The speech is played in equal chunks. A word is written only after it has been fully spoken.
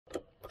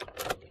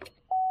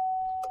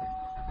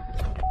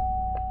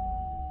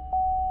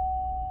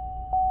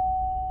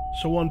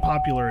So one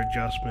popular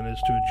adjustment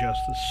is to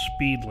adjust the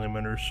speed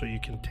limiter so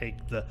you can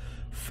take the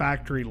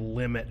factory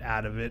limit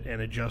out of it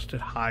and adjust it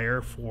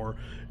higher for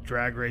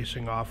drag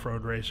racing,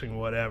 off-road racing,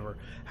 whatever.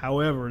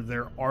 However,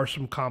 there are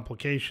some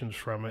complications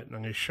from it, and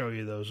I'm going to show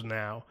you those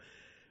now.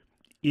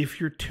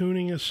 If you're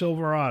tuning a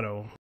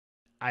Silverado,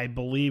 I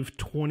believe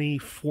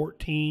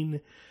 2014,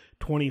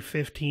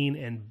 2015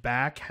 and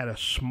back had a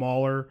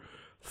smaller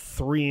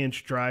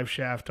 3-inch drive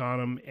shaft on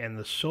them, and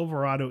the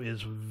Silverado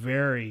is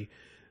very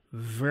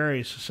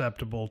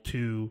susceptible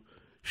to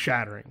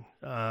shattering.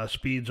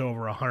 Speeds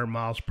over 100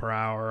 miles per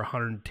hour,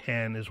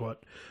 110 is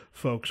what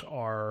folks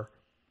are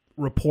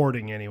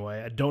reporting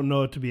anyway. I don't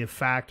know it to be a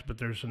fact, but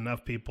there's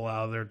enough people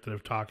out there that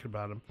have talked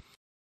about them.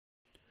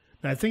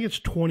 Now, I think it's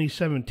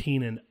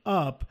 2017 and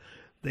up,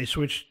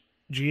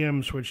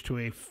 GM switched to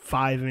a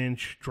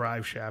 5-inch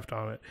drive shaft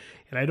on it.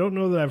 And I don't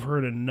know that I've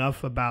heard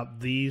enough about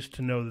these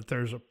to know that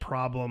there's a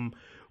problem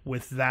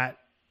with that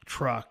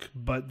truck.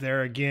 But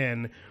there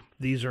again,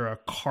 these are a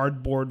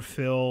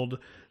cardboard-filled,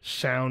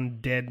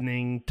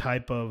 sound-deadening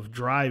type of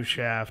drive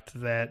shaft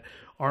that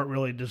aren't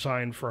really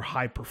designed for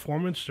high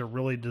performance. They're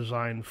really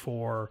designed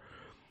for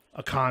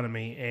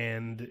economy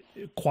and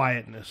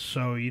quietness.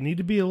 So you need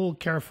to be a little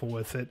careful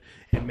with it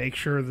and make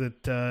sure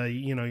that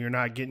you're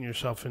not getting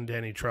yourself into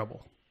any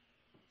trouble.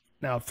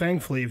 Now,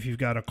 thankfully, if you've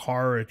got a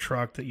car or a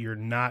truck that you're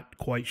not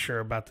quite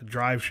sure about the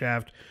drive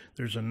shaft,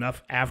 there's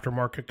enough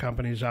aftermarket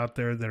companies out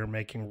there that are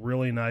making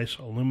really nice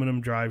aluminum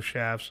drive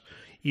shafts,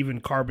 even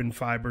carbon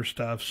fiber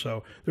stuff.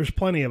 So there's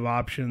plenty of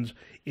options.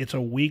 It's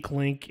a weak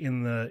link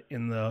in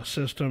the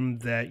system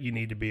that you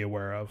need to be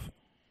aware of.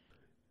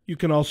 You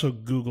can also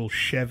Google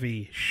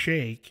Chevy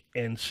shake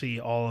and see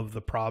all of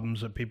the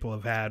problems that people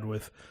have had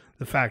with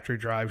the factory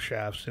drive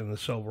shafts in the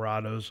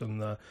Silverados and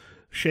the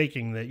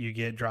shaking that you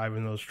get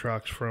driving those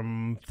trucks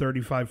from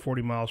 35,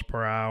 40 miles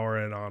per hour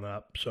and on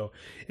up. So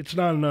it's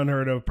not an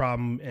unheard of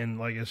problem. And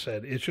like I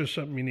said, it's just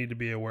something you need to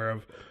be aware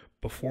of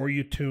before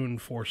you tune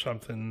for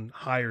something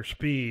higher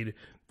speed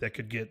that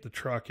could get the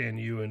truck and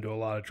you into a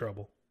lot of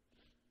trouble.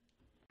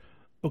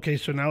 Okay,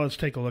 so now let's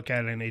take a look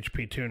at it in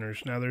HP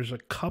tuners. Now there's a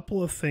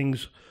couple of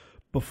things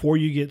before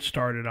you get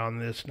started on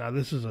this. Now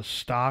this is a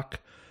stock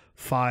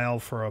file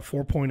for a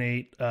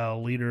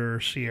 4.8 liter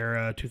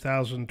Sierra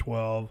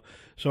 2012.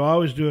 So I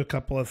always do a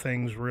couple of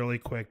things really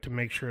quick to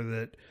make sure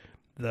that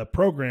the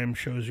program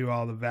shows you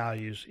all the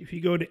values. If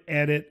you go to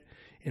edit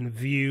and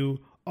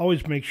view,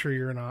 always make sure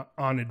you're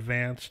on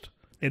advanced.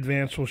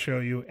 Advanced will show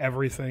you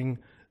everything.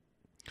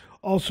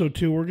 Also,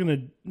 too, we're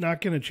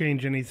not gonna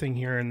change anything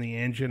here in the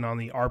engine on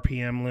the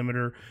RPM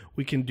limiter.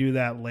 We can do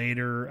that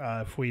later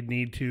if we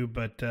need to,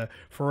 but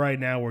for right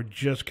now, we're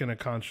just gonna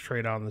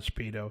concentrate on the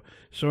speedo.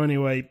 So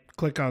anyway,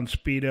 click on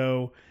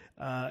speedo.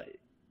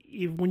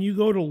 When you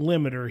go to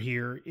limiter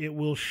here, it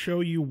will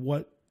show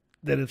you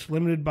that it's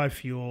limited by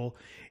fuel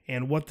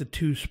and what the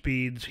two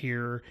speeds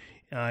here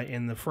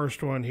in the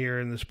first one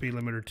here in the speed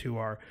limiter 2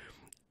 are.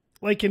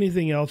 Like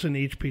anything else in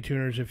HP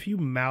tuners, if you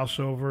mouse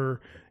over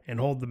and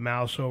hold the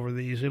mouse over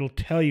these, it'll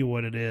tell you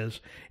what it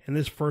is. And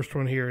this first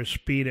one here is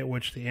speed at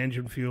which the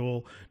engine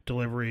fuel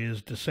delivery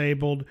is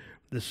disabled.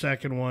 The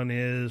second one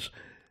is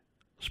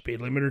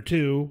speed limiter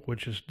 2,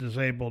 which is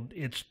disabled.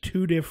 It's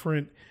two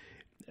different.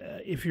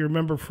 If you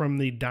remember from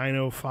the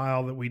dyno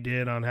file that we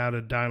did on how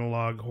to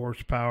dynolog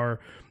horsepower,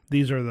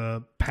 these are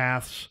the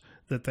paths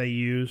that they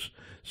use.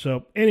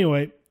 So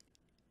anyway,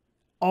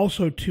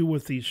 also too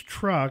with these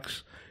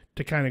trucks,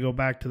 to kind of go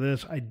back to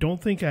this, I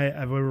don't think I've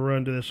ever run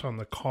into this on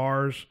the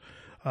cars.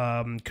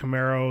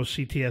 Camaro,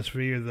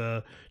 CTSV are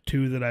the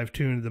two that I've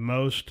tuned the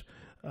most.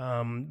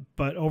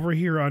 But over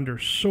here under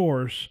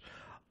source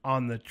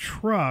on the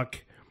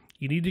truck,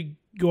 you need to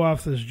go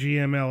off this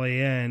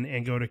GMLAN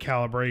and go to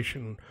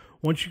calibration.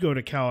 Once you go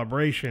to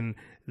calibration,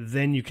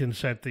 then you can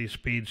set these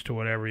speeds to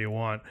whatever you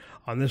want.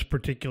 On this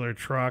particular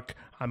truck,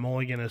 I'm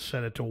only going to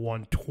set it to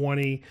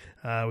 120.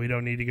 We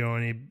don't need to go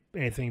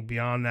anything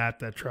beyond that.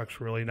 That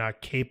truck's really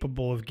not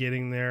capable of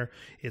getting there.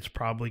 It's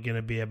probably going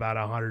to be about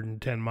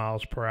 110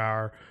 miles per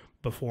hour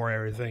before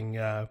everything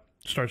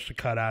starts to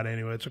cut out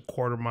anyway. It's a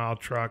quarter-mile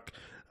truck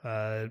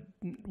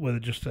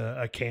with just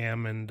a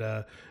cam and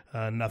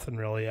nothing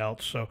really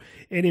else. So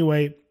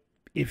anyway,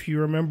 if you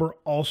remember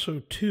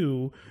also,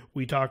 too,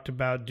 we talked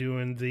about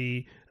doing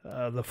the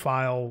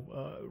file,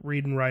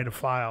 read and write a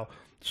file.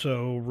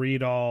 So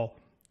read all,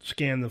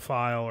 scan the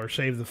file, or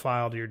save the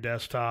file to your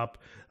desktop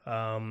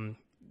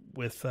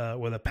with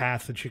a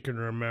path that you can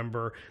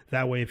remember.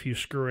 That way, if you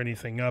screw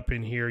anything up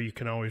in here, you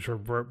can always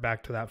revert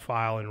back to that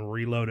file and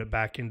reload it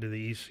back into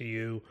the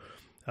ECU.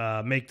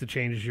 Make the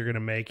changes you're going to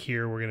make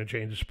here. We're going to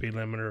change the speed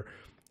limiter,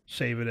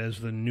 save it as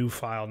the new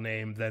file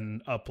name,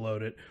 then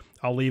upload it.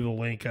 I'll leave a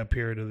link up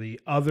here to the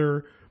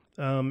other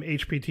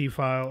HPT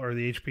file or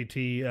the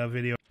HPT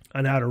video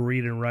on how to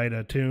read and write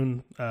a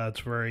tune. It's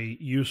very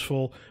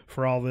useful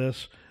for all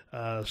this.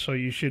 So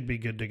you should be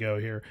good to go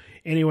here.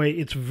 Anyway,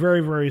 it's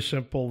very, very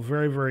simple,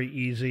 very, very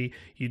easy.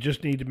 You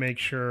just need to make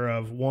sure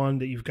of, one,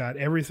 that you've got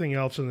everything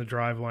else in the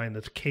driveline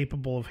that's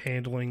capable of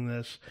handling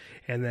this,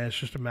 and then it's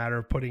just a matter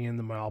of putting in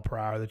the mile per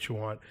hour that you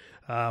want.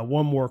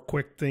 One more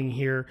quick thing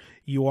here.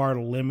 You are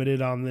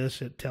limited on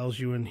this. It tells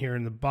you in here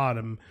in the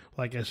bottom,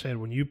 like I said,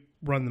 when you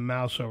run the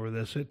mouse over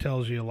this, it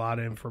tells you a lot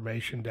of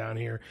information down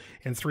here,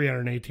 and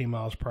 318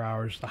 miles per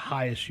hour is the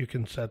highest you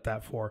can set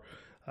that for.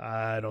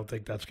 I don't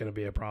think that's going to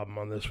be a problem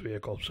on this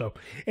vehicle. So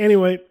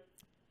anyway,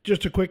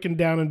 just a quick and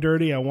down and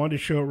dirty. I wanted to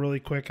show it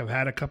really quick. I've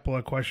had a couple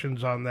of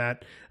questions on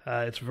that.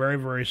 It's very,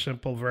 very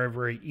simple, very,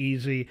 very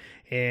easy.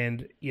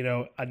 And, you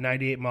know, a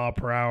 98 mile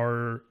per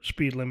hour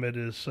speed limit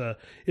is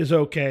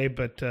okay.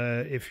 But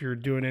if you're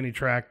doing any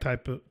track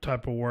type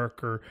of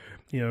work, or,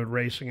 you know,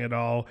 racing at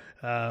all,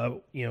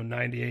 you know,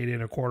 98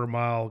 and a quarter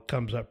mile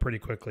comes up pretty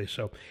quickly.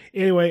 So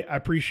anyway, I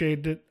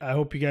appreciate it. I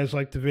hope you guys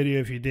liked the video.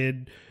 If you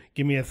did,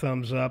 give me a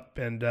thumbs up,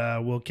 and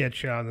we'll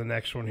catch you on the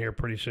next one here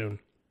pretty soon.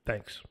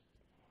 Thanks.